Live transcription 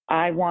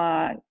I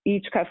want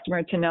each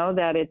customer to know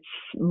that it's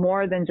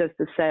more than just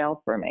a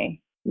sale for me.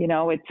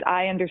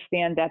 I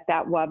understand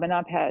that Wubben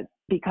Up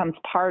becomes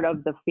part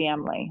of the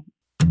family.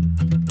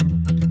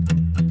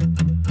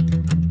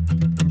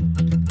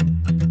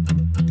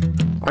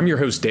 I'm your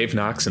host, Dave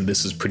Knox, and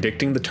this is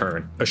Predicting the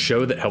Turn, a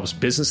show that helps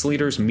business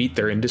leaders meet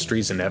their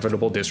industry's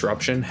inevitable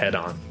disruption head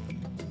on.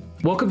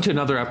 Welcome to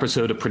another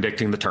episode of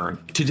Predicting the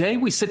Turn. Today,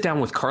 we sit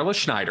down with Carla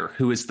Schneider,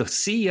 who is the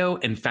CEO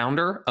and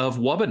founder of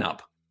Wubben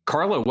Up.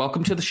 Carla,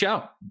 welcome to the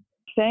show.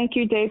 Thank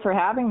you, Dave, for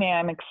having me.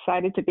 I'm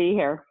excited to be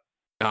here.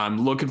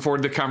 I'm looking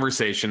forward to the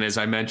conversation. As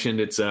I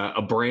mentioned, it's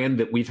a brand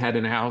that we've had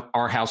in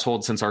our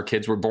household since our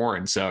kids were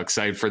born. So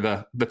excited for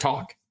the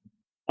talk.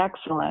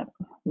 Excellent.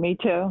 Me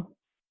too.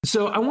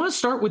 So I want to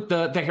start with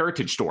the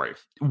heritage story.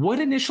 What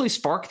initially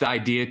sparked the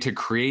idea to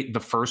create the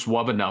first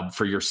Wubben Up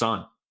for your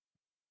son?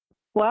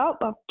 Well,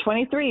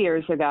 23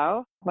 years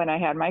ago, when I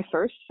had my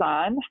first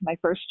son, my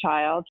first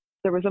child,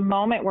 there was a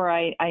moment where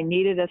I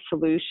needed a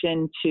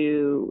solution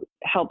to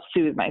help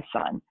soothe my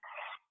son.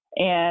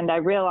 And I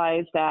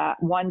realized that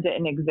one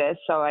didn't exist,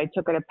 so I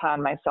took it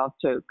upon myself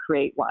to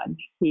create one.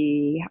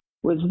 He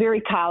was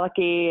very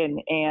colicky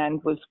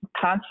and was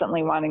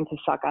constantly wanting to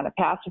suck on a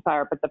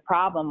pacifier, but the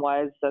problem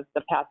was that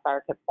the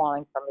pacifier kept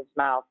falling from his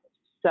mouth.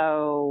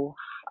 So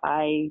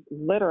I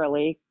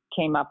literally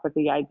came up with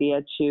the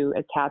idea to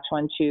attach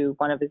one to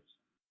one of his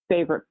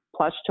favorite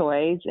plush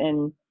toys,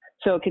 and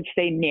so it could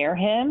stay near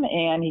him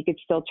and he could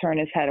still turn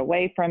his head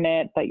away from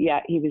it, but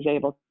yet he was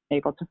able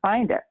to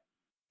find it.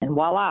 And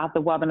voila,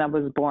 the Wubben Up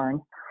was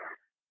born.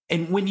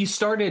 And when you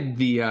started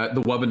the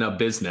Wubben Up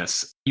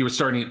business, you were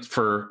starting it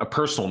for a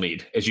personal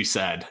need, as you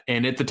said.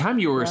 And at the time,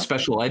 you were a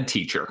special ed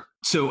teacher.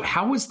 So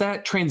how was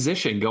that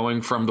transition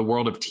going from the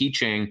world of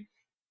teaching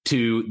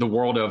to the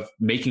world of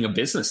making a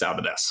business out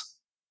of this?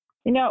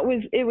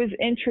 It was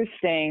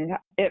interesting.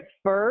 At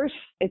first,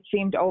 it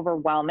seemed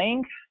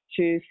overwhelming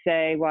to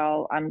say,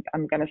 well, I'm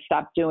going to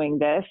stop doing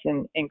this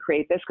and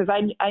create this, because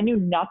I knew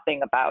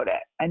nothing about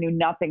it. I knew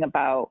nothing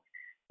about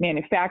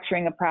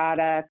manufacturing a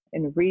product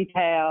in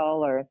retail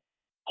or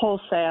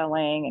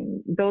wholesaling,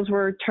 and those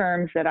were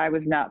terms that I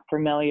was not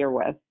familiar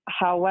with.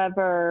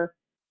 However,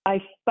 I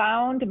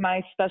found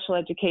my special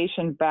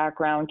education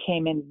background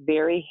came in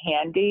very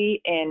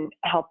handy in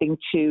helping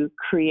to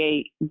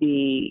create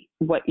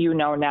what you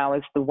know now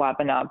as the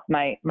Wubben Up,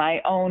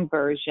 my own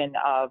version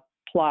of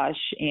plush,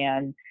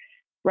 and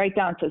right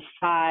down to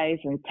size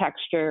and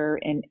texture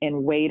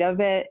and weight of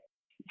it.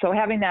 So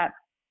having that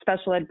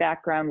special ed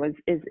background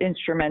is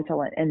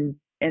instrumental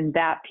in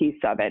that piece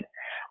of it.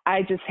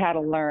 I just had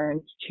to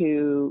learn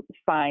to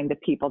find the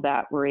people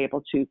that were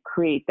able to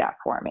create that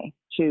for me,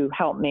 to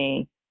help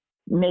me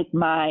make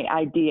my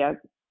idea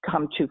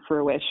come to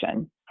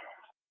fruition.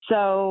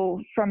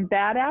 So from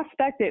that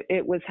aspect,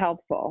 it was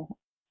helpful.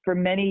 For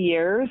many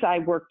years, I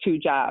worked 2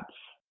 jobs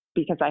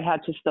because I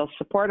had to still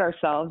support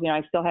ourselves.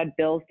 I still had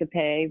bills to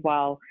pay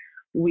while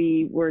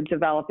we were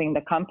developing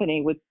the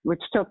company, which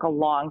took a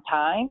long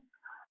time.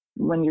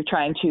 When you're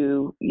trying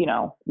to,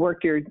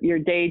 work your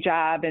day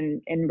job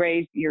and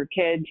raise your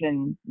kids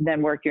and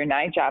then work your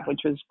night job,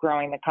 which was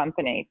growing the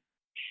company.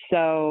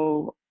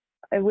 So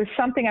it was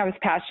something I was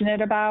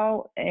passionate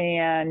about,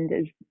 and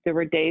there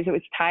were days it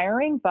was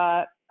tiring,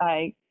 but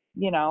I,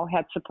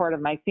 had support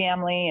of my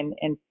family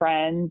and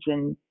friends,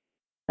 and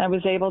I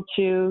was able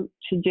to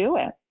do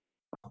it.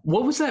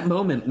 What was that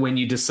moment when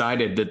you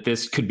decided that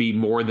this could be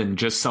more than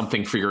just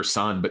something for your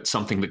son, but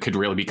something that could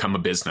really become a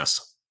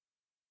business?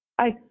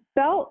 I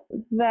felt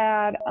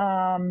that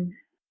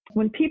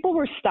when people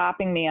were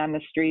stopping me on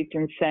the streets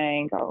and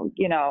saying, oh,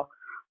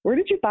 where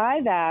did you buy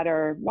that?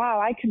 Or, wow,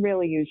 I could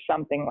really use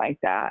something like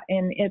that.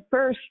 And at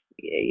first,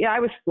 I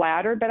was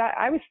flattered, but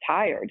I was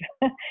tired.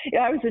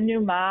 I was a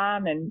new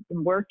mom and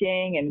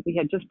working, and we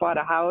had just bought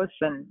a house.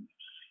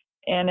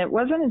 And it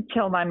wasn't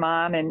until my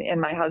mom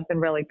and my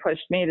husband really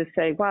pushed me to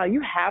say, wow,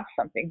 you have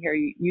something here.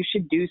 You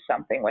should do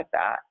something with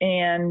that.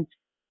 And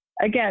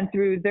again,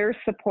 through their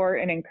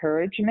support and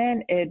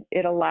encouragement,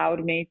 it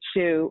allowed me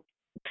to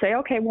say,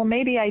 okay, well,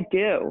 maybe I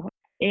do.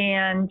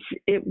 And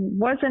it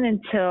wasn't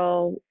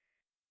until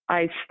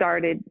I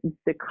started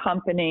the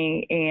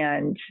company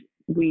and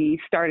we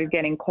started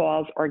getting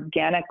calls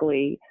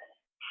organically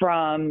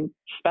from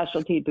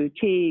specialty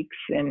boutiques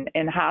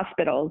and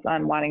hospitals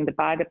on wanting to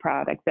buy the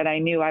product that I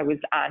knew I was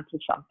onto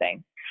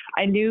something.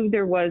 I knew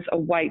there was a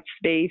white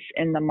space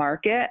in the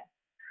market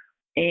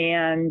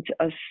and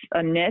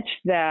a niche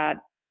that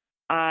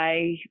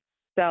I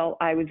felt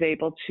I was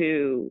able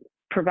to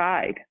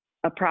provide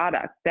a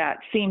product that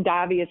seemed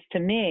obvious to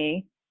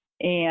me.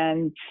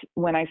 And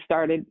when I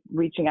started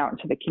reaching out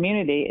into the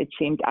community, it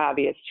seemed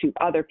obvious to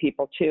other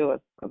people too.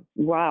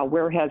 Wow,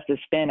 where has this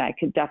been? I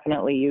could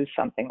definitely use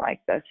something like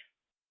this.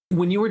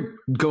 When you were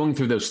going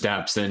through those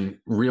steps and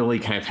really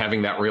kind of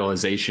having that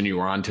realization you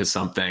were onto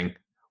something,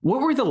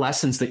 what were the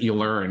lessons that you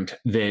learned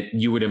that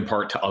you would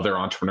impart to other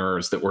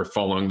entrepreneurs that were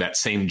following that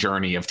same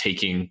journey of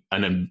taking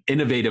an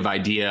innovative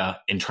idea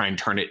and trying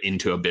to turn it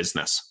into a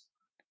business?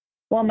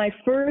 Well, my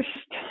first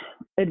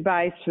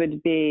advice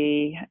would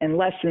be, and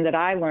lesson that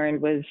I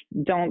learned was,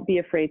 don't be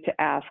afraid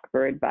to ask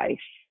for advice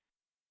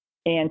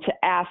and to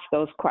ask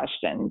those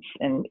questions.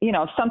 And,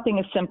 something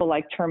as simple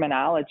like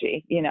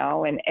terminology,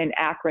 and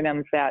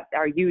acronyms that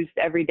are used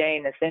every day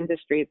in this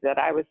industry that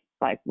I was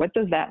like, what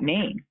does that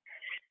mean?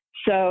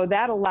 So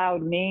that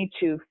allowed me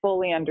to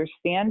fully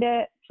understand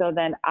it so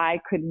then I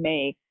could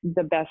make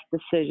the best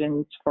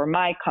decisions for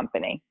my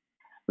company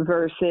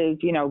versus,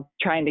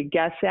 trying to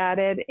guess at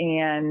it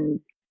and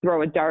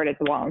throw a dart at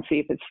the wall and see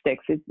if it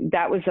sticks.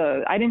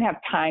 I didn't have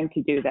time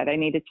to do that. I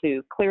needed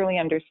to clearly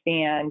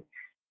understand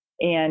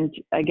and,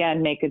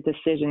 again, make a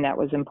decision that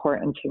was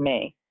important to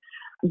me.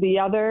 The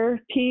other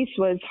piece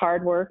was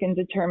hard work and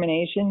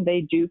determination.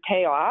 They do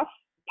pay off.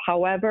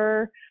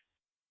 However,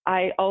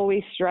 I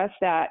always stress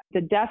that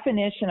the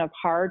definition of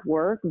hard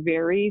work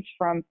varies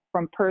from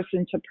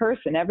person to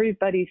person.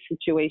 Everybody's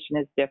situation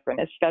is different,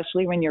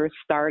 especially when you're a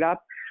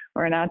startup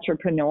or an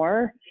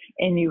entrepreneur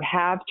and you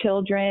have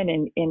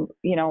children and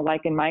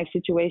like in my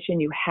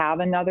situation, you have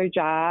another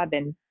job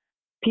and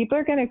people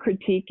are going to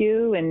critique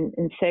you and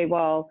say,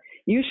 well,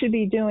 you should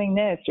be doing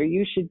this or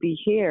you should be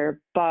here.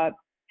 But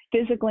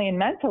physically and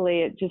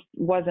mentally, it just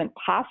wasn't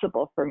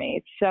possible for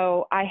me.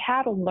 So I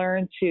had to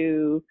learn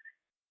to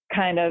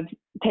kind of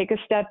take a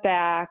step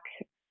back,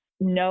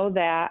 know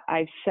that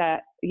I've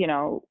set,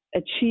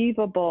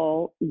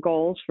 achievable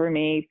goals for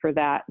me for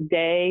that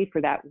day,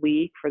 for that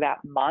week, for that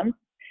month.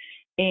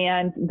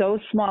 And those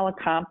small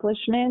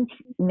accomplishments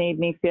made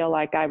me feel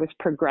like I was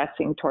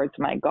progressing towards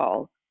my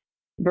goal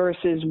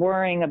versus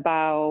worrying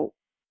about,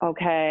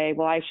 okay,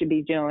 well, I should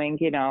be doing,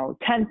 10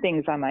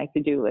 things on my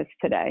to-do list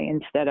today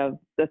instead of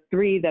the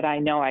 3 that I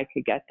know I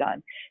could get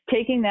done.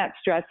 Taking that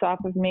stress off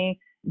of me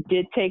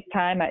did take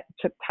time. It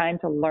took time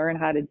to learn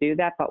how to do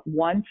that. But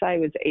once I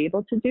was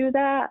able to do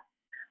that,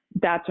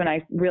 that's when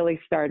I really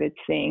started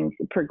seeing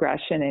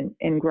progression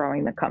in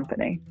growing the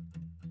company.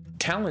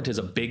 Talent is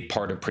a big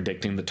part of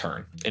predicting the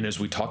turn. And as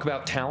we talk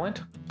about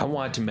talent, I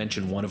wanted to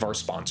mention one of our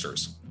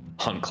sponsors,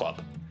 Hunt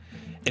Club.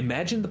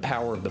 Imagine the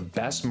power of the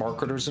best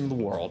marketers in the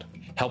world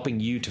helping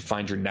you to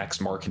find your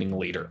next marketing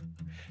leader.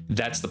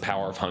 That's the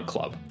power of Hunt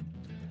Club.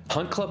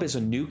 Hunt Club is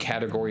a new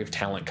category of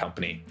talent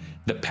company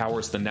that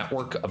powers the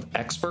network of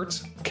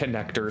experts,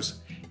 connectors,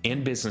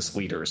 and business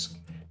leaders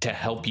to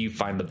help you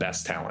find the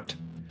best talent.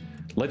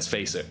 Let's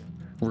face it,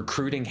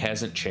 recruiting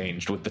hasn't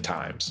changed with the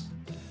times.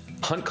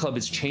 Hunt Club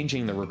is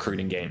changing the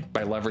recruiting game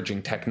by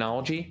leveraging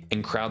technology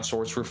and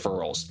crowdsource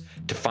referrals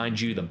to find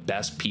you the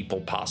best people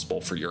possible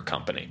for your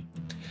company.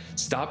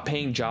 Stop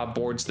paying job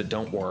boards that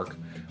don't work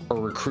or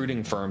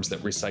recruiting firms that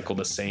recycle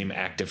the same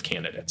active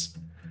candidates.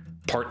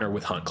 Partner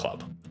with Hunt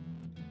Club.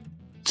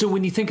 So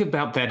when you think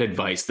about that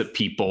advice that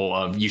people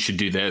of you should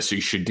do this or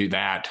you should do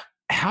that,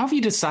 how have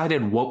you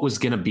decided what was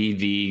going to be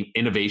the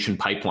innovation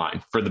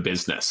pipeline for the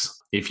business?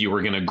 If you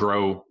were going to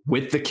grow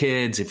with the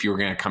kids, if you were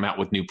going to come out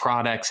with new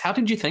products, how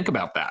did you think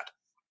about that?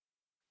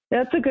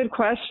 That's a good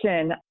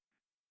question.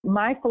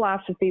 My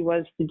philosophy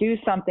was to do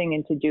something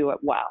and to do it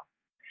well.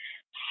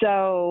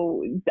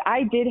 So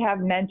I did have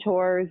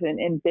mentors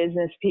and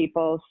business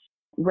people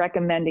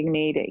recommending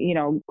me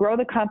to, grow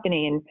the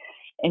company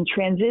and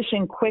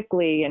transition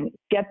quickly and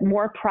get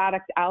more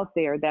product out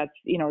there that's,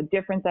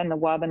 different than the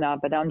Wubbanub,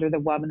 but under the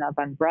Wubbanub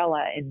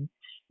umbrella. And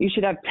you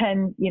should have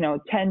 10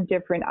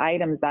 different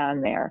items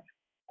on there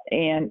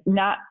and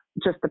not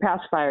just the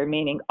pacifier,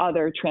 meaning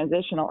other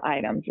transitional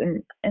items.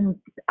 And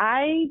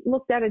I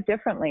looked at it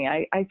differently.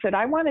 I said,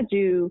 I want to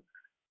do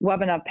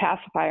Wubbanub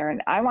pacifier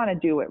and I want to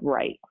do it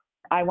right.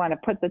 I want to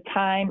put the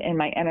time and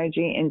my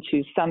energy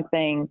into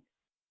something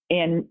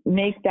and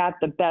make that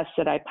the best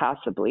that I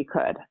possibly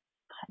could.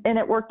 And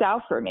it worked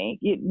out for me.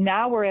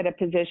 Now we're at a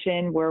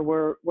position where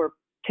we're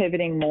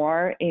pivoting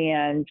more,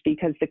 and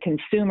because the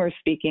consumer is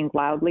speaking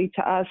loudly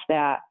to us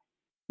that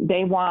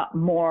they want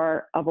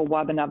more of a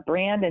Wubbanub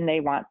brand and they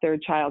want their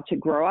child to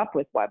grow up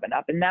with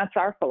Wubbanub, and that's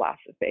our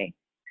philosophy.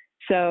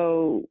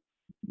 So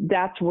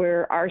that's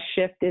where our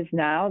shift is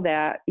now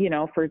that,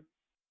 for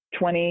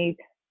 20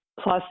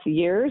 plus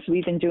years,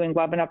 we've been doing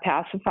Wubbanub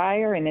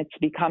pacifier and it's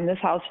become this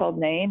household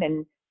name.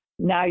 And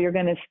now you're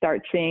going to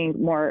start seeing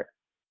more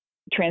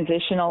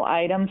transitional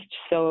items.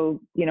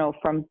 So,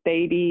 from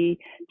baby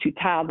to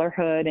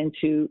toddlerhood and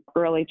to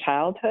early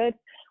childhood,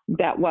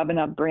 that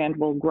Wubbanub brand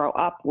will grow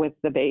up with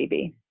the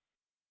baby.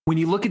 When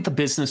you look at the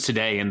business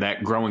today and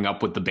that growing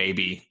up with the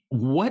baby,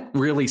 what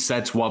really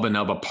sets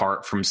Wubbanub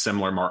apart from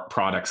similar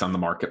products on the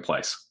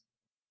marketplace?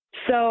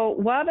 So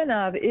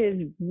Wubbanub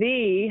is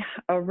the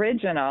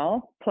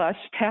original plush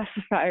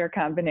pacifier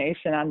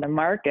combination on the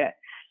market.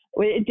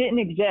 It didn't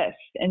exist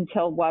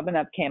until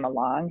Wubbanub came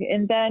along.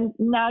 And then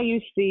now you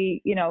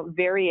see,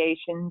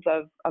 variations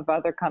of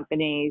other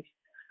companies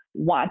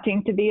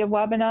wanting to be a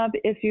Wubbanub,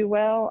 if you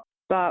will.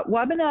 But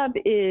Wubbanub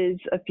is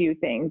a few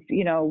things.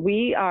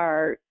 We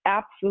are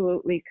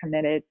absolutely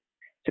committed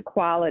to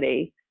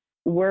quality.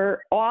 We're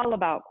all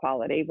about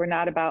quality. We're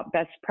not about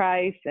best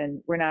price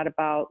and we're not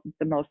about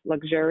the most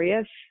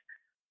luxurious.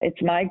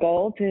 It's my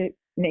goal to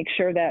make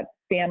sure that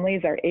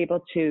families are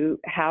able to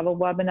have a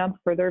Wubbanub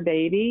for their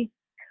baby.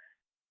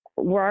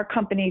 Where our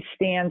company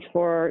stands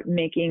for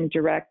making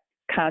direct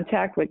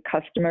contact with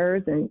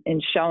customers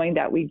and showing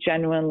that we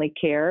genuinely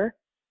care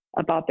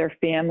about their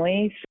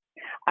families.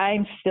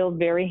 I'm still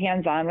very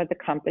hands-on with the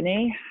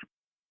company.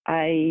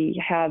 I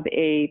have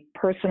a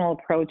personal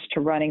approach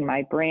to running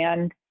my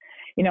brand.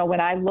 You know,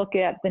 when I look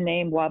at the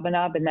name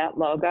Wubbanub and that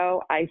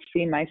logo, I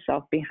see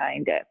myself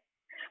behind it.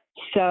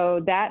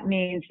 So that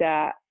means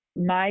that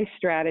my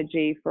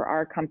strategy for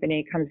our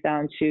company comes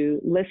down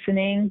to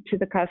listening to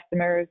the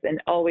customers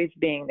and always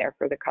being there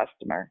for the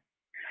customer.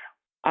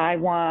 I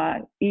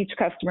want each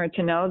customer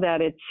to know that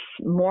it's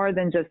more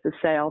than just a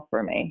sale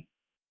for me.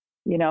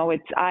 You know,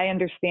 I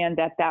understand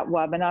that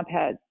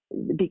Wubbanub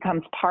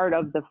becomes part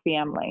of the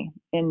family,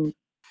 and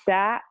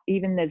that,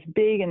 even as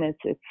big and as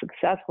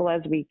successful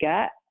as we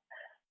get,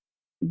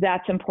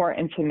 that's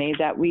important to me,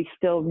 that we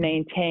still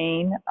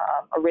maintain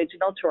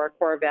original to our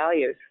core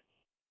values.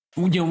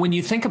 You know, when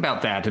you think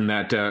about that and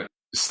that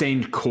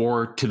staying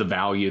core to the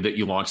value that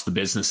you launched the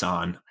business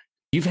on,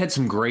 you've had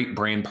some great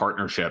brand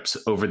partnerships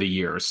over the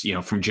years, you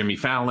know, from Jimmy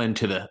Fallon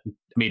to the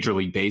Major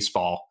League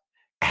Baseball.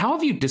 How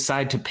have you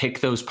decided to pick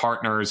those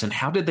partners and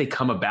how did they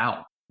come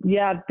about?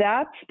 Yeah,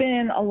 that's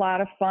been a lot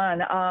of fun.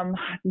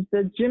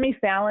 The Jimmy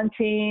Fallon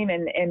team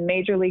and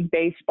Major League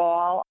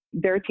Baseball,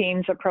 their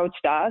teams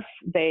approached us.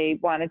 They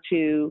wanted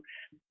to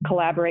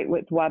collaborate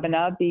with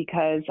Wubbanub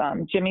because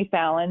Jimmy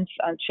Fallon's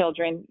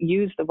children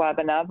used the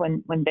Wubbanub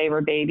when they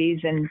were babies,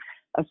 and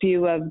a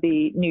few of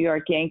the New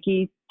York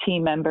Yankee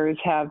team members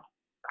have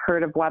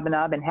heard of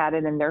Wubbanub and had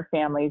it in their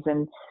families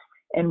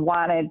and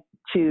wanted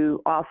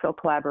to also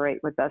collaborate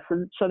with us.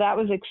 So that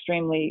was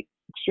extremely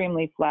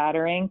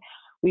flattering.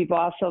 We've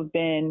also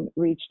been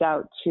reached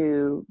out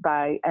to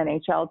by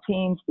NHL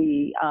teams,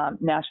 the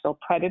Nashville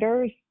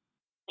Predators,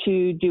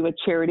 to do a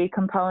charity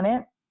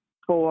component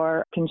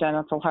for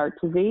congenital heart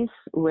disease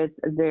with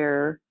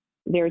their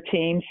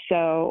team.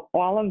 So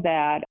all of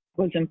that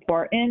was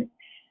important.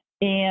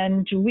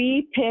 And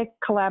we pick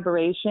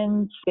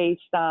collaborations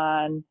based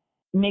on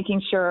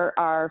making sure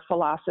our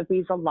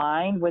philosophies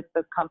align with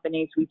the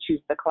companies we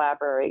choose to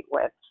collaborate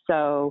with.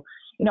 So,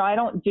 you know, I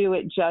don't do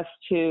it just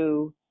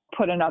to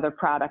put another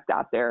product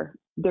out there.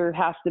 There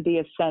has to be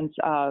a sense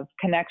of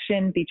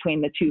connection between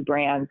the two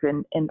brands,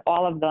 and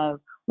all of the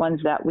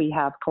ones that we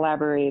have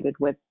collaborated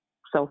with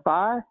so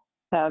far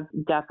have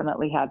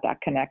definitely had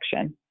that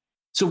connection.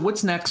 So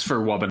what's next for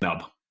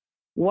Wubbanub?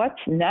 What's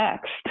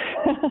next?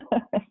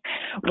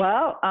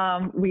 Well,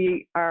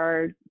 we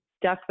are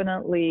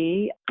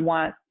definitely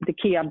the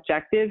key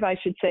objective, I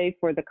should say,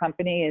 for the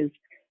company is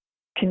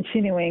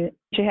continuing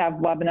to have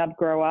Wubbanub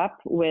grow up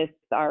with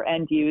our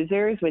end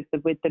users, with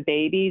the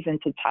babies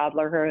into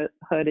toddlerhood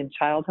and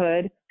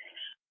childhood.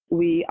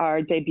 We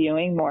are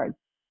debuting more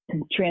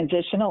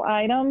transitional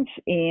items,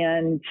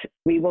 and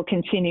we will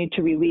continue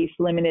to release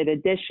limited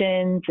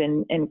editions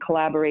and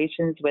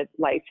collaborations with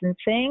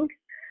licensing.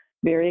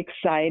 Very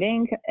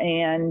exciting.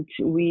 And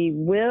we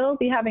will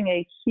be having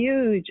a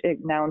huge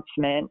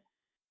announcement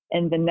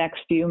in the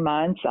next few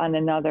months on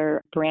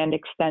another brand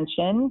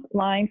extension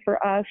line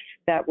for us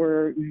that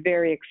we're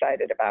very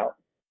excited about.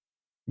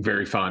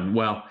 Very fun.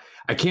 Well,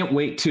 I can't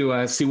wait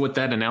to see what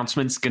that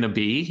announcement's going to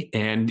be.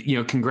 And, you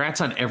know,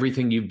 congrats on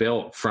everything you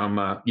built from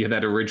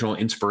that original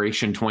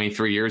inspiration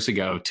 23 years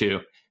ago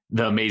to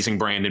the amazing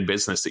brand and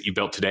business that you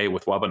built today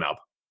with Wubbanub.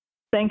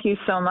 Thank you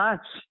so much.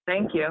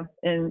 Thank you.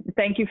 And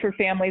thank you for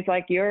families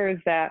like yours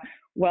that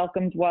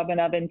welcomed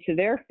Wubbanub into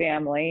their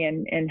family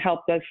and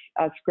helped us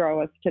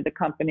grow us to the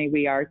company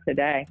we are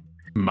today.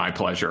 My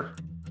pleasure.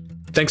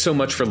 Thanks so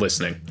much for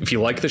listening. If you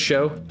like the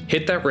show,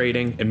 hit that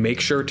rating and make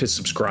sure to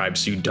subscribe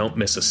so you don't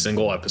miss a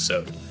single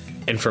episode.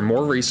 And for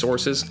more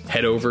resources,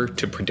 head over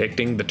to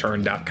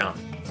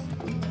predictingtheturn.com.